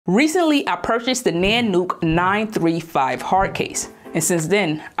Recently, I purchased the Nanuk 935 hard case. And since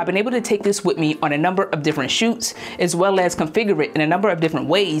then, I've been able to take this with me on a number of different shoots, as well as configure it in a number of different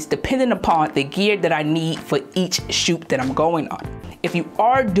ways, depending upon the gear that I need for each shoot that I'm going on. If you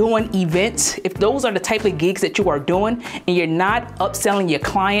are doing events, if those are the type of gigs that you are doing, and you're not upselling your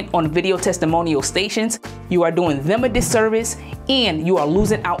client on video testimonial stations, you are doing them a disservice, and you are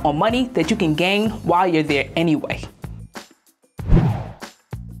losing out on money that you can gain while you're there anyway.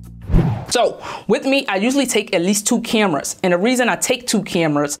 So with me, I usually take at least 2 cameras. And the reason I take 2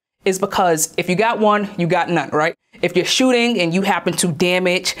 cameras is because if you got one, you got none, right? If you're shooting and you happen to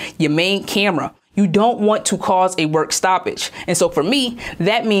damage your main camera, you don't want to cause a work stoppage. And so for me,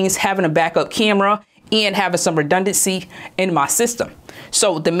 that means having a backup camera and having some redundancy in my system.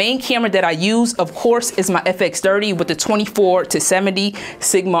 So the main camera that I use, of course, is my FX30 with the 24-70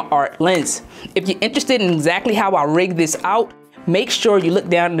 Sigma Art lens. If you're interested in exactly how I rig this out, make sure you look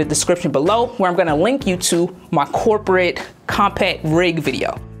down in the description below where I'm gonna link you to my corporate compact rig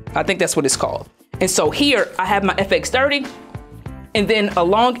video. I think that's what it's called. And so here I have my FX30, and then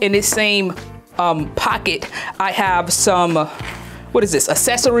along in this same pocket, I have some, what is this,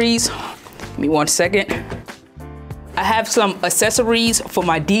 accessories. Give me one second. I have some accessories for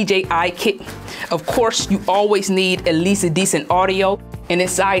my DJI kit. Of course, you always need at least a decent audio. And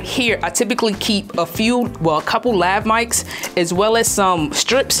inside here, I typically keep a couple lav mics, as well as some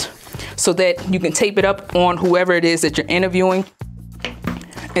strips so that you can tape it up on whoever it is that you're interviewing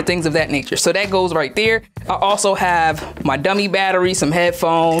and things of that nature. So that goes right there. I also have my dummy battery, some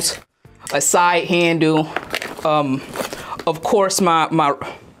headphones, a side handle, of course, my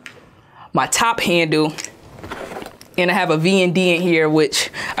top handle, and I have a VND in here, which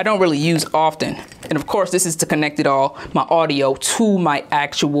I don't really use often. And of course, this is to connect my audio to my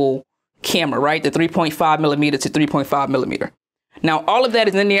actual camera, right? The 3.5mm to 3.5mm. Now, all of that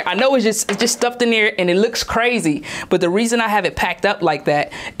is in there. I know it's just stuffed in there and it looks crazy, but the reason I have it packed up like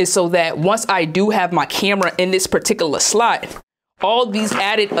that is so that once I do have my camera in this particular slot, all these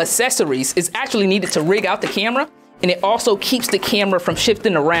added accessories is actually needed to rig out the camera, and it also keeps the camera from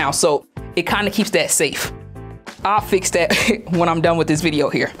shifting around. So it kind of keeps that safe. I'll fix that when I'm done with this video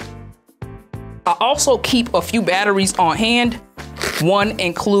here. I also keep a few batteries on hand. One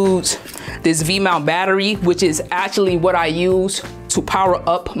includes this V-mount battery, which is actually what I use to power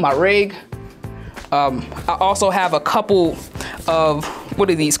up my rig. I also have a couple of,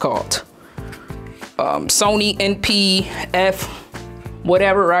 what are these called? Sony NP-F,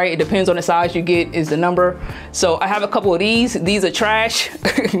 whatever, right? It depends on the size you get is the number. So I have a couple of these. These are trash,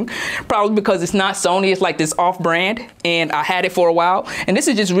 probably because it's not Sony. It's like this off-brand, and I had it for a while. And this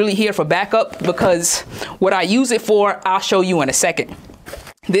is just really here for backup, because what I use it for, I'll show you in a second.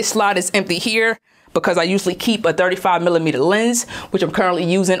 This slot is empty here because I usually keep a 35mm lens, which I'm currently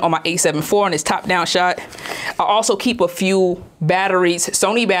using on my A7 IV on this top-down shot. I also keep a few batteries,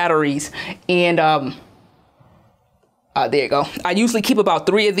 Sony batteries, and there you go. I usually keep about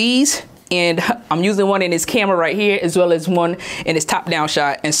 3 of these, and I'm using one in this camera right here, as well as one in this top-down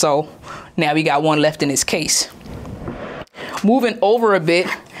shot. And so now we got one left in this case. Moving over a bit,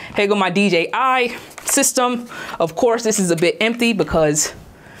 here go my DJI system. Of course, this is a bit empty because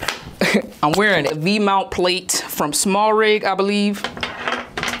I'm wearing a V-mount plate from Small Rig, I believe,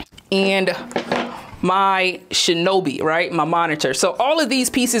 and my Shinobi, right? My monitor. So all of these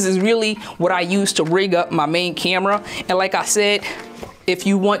pieces is really what I use to rig up my main camera. And like I said, if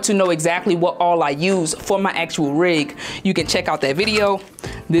you want to know exactly what all I use for my actual rig, you can check out that video.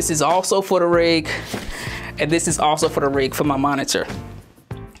 This is also for the rig, and this is also for the rig for my monitor.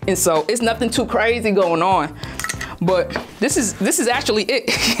 And so it's nothing too crazy going on, but this is actually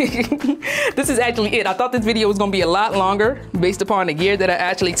it. This is actually it. I thought this video was gonna be a lot longer based upon the gear that I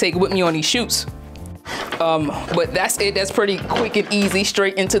actually take with me on these shoots. But that's it. That's pretty quick and easy,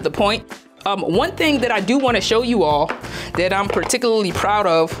 straight into the point. One thing that I do want to show you all that I'm particularly proud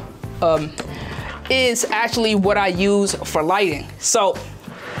of is actually what I use for lighting. So,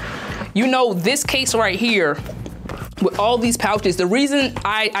 you know, this case right here with all these pouches, the reason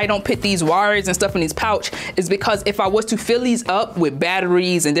I don't put these wires and stuff in these pouch is because if I was to fill these up with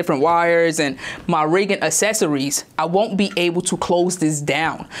batteries and different wires and my rig and accessories, I won't be able to close this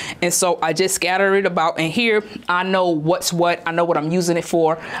down. And so I just scatter it about in here. I know what's what, I know what I'm using it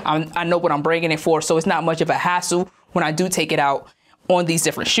for, I know what I'm bringing it for, so it's not much of a hassle when I do take it out on these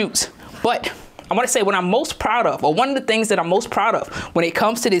different shoots. But I want to say what I'm most proud of, or one of the things that I'm most proud of when it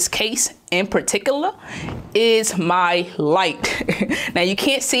comes to this case in particular, is my light. Now you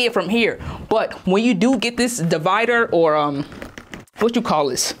can't see it from here, but when you do get this divider, or what you call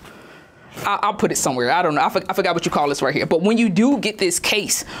this, I'll put it somewhere. I don't know. I forgot what you call this right here. But when you do get this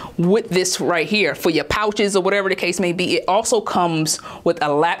case with this right here for your pouches or whatever the case may be, it also comes with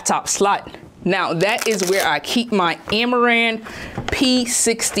a laptop slot. Now that is where I keep my Amaran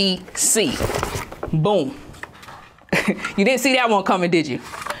P60c. Boom. You didn't see that one coming, did you?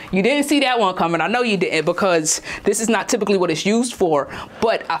 You didn't see that one coming. I know you didn't, because this is not typically what it's used for,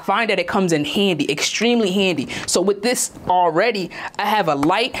 but I find that it comes in handy, extremely handy. So with this already, I have a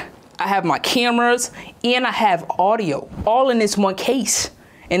light, I have my cameras, and I have audio all in this one case.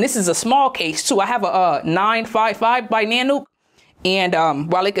 And this is a small case too. I have a 955 by Nanuk, and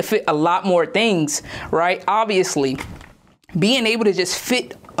while it could fit a lot more things, right? Obviously, being able to just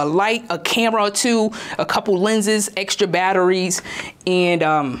fit a light, a camera or two, a couple lenses, extra batteries, and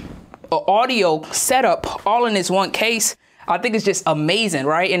an audio setup all in this one case, I think it's just amazing,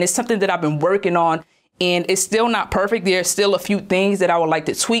 right? And it's something that I've been working on, and it's still not perfect. There's still a few things that I would like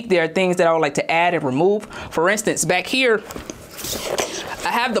to tweak. There are things that I would like to add and remove. For instance, back here,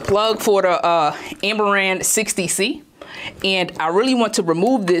 I have the plug for the Amaran P60c. And I really want to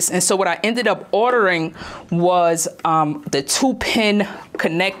remove this. And so what I ended up ordering was the 2-pin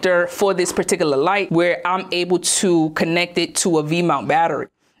connector for this particular light, where I'm able to connect it to a V-mount battery.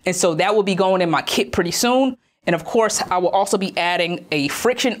 And so that will be going in my kit pretty soon. And of course, I will also be adding a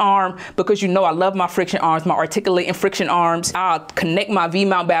friction arm, because you know I love my friction arms, my articulating friction arms. I'll connect my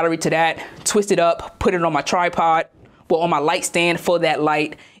V-mount battery to that, twist it up, put it on my tripod, well, on my light stand for that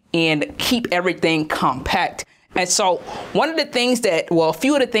light, and keep everything compact. And so one of the things that, well, a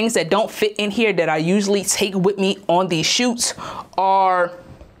few of the things that don't fit in here that I usually take with me on these shoots are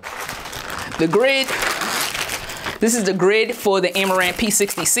the grid. This is the grid for the Amaran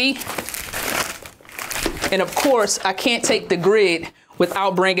P60c. And of course, I can't take the grid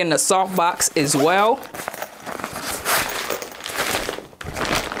without bringing the softbox as well.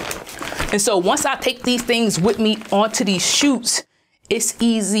 And so once I take these things with me onto these shoots, it's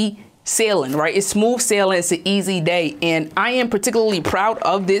easy sailing, right? It's smooth sailing. It's an easy day. And I am particularly proud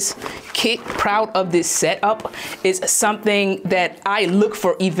of this kit, proud of this setup. It's something that I look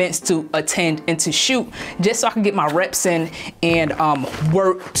for events to attend and to shoot, just so I can get my reps in and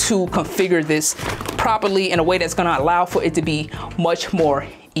work to configure this properly in a way that's going to allow for it to be much more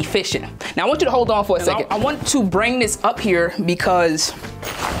efficient. Now I want you to hold on for a second. I want to bring this up here because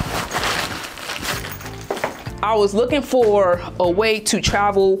I was looking for a way to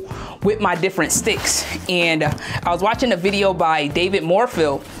travel with my different sticks, and I was watching a video by David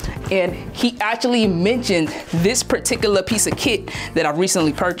Morfield, and he actually mentioned this particular piece of kit that I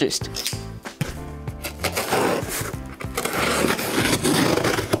recently purchased.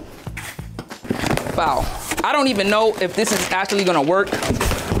 Wow, I don't even know if this is actually gonna work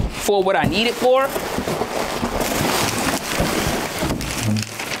for what I need it for,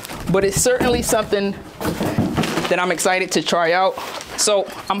 but it's certainly something that I'm excited to try out. So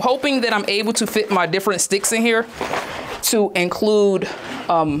I'm hoping that I'm able to fit my different sticks in here, to include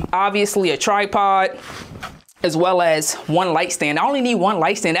obviously a tripod, as well as one light stand. I only need one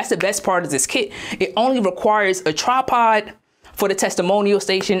light stand. That's the best part of this kit. It only requires a tripod for the testimonial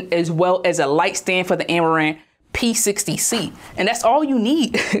station, as well as a light stand for the Amaran P60c. And that's all you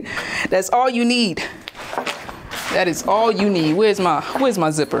need. That's all you need. That is all you need. Where's my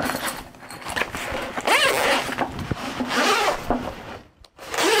zipper?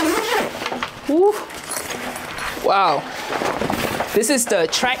 Woo. Wow. This is the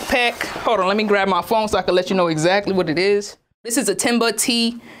track pack. Hold on, let me grab my phone so I can let you know exactly what it is. This is a Timba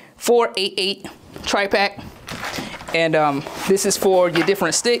T488 track pack. And this is for your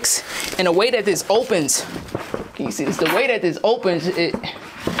different sticks. And the way that this opens, can you see this? The way that this opens,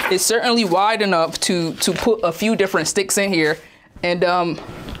 it's certainly wide enough to put a few different sticks in here. And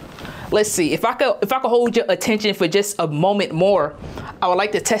let's see, if I could hold your attention for just a moment more, I would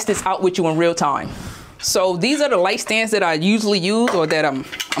like to test this out with you in real time. So these are the light stands that I usually use, or that I'm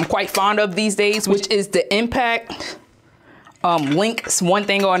quite fond of these days, which is the Impact links one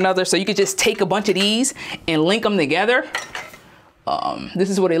thing or another. So you could just take a bunch of these and link them together. This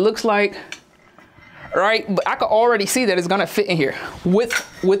is what it looks like, right? But I could already see that it's gonna fit in here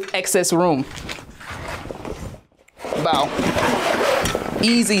with excess room. Wow,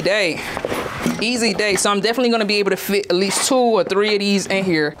 easy day. Easy day. So I'm definitely gonna be able to fit at least 2 or 3 of these in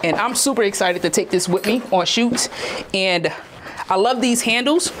here. And I'm super excited to take this with me on shoots. And I love these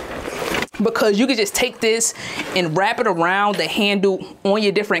handles because you can just take this and wrap it around the handle on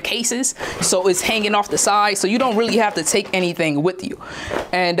your different cases. So it's hanging off the side. So you don't really have to take anything with you.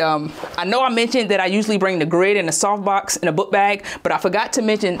 And I know I mentioned that I usually bring the grid and the softbox in a book bag, but I forgot to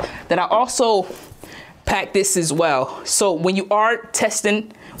mention that I also pack this as well. So when you are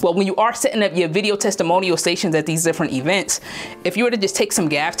testing, well, when you are setting up your video testimonial stations at these different events, if you were to just take some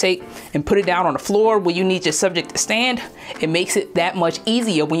gaff tape and put it down on the floor where you need your subject to stand, it makes it that much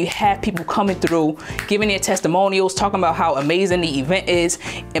easier when you have people coming through, giving their testimonials, talking about how amazing the event is,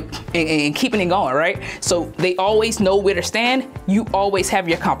 and keeping it going, right? So they always know where to stand. You always have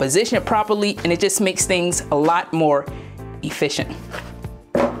your composition properly, and it just makes things a lot more efficient.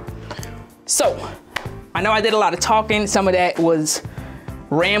 So I know I did a lot of talking. Some of that was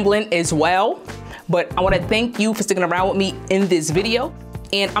rambling as well, but I want to thank you for sticking around with me in this video.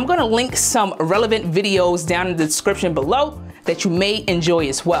 And I'm going to link some relevant videos down in the description below that you may enjoy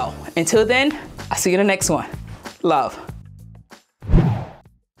as well. Until then, I'll see you in the next one. Love.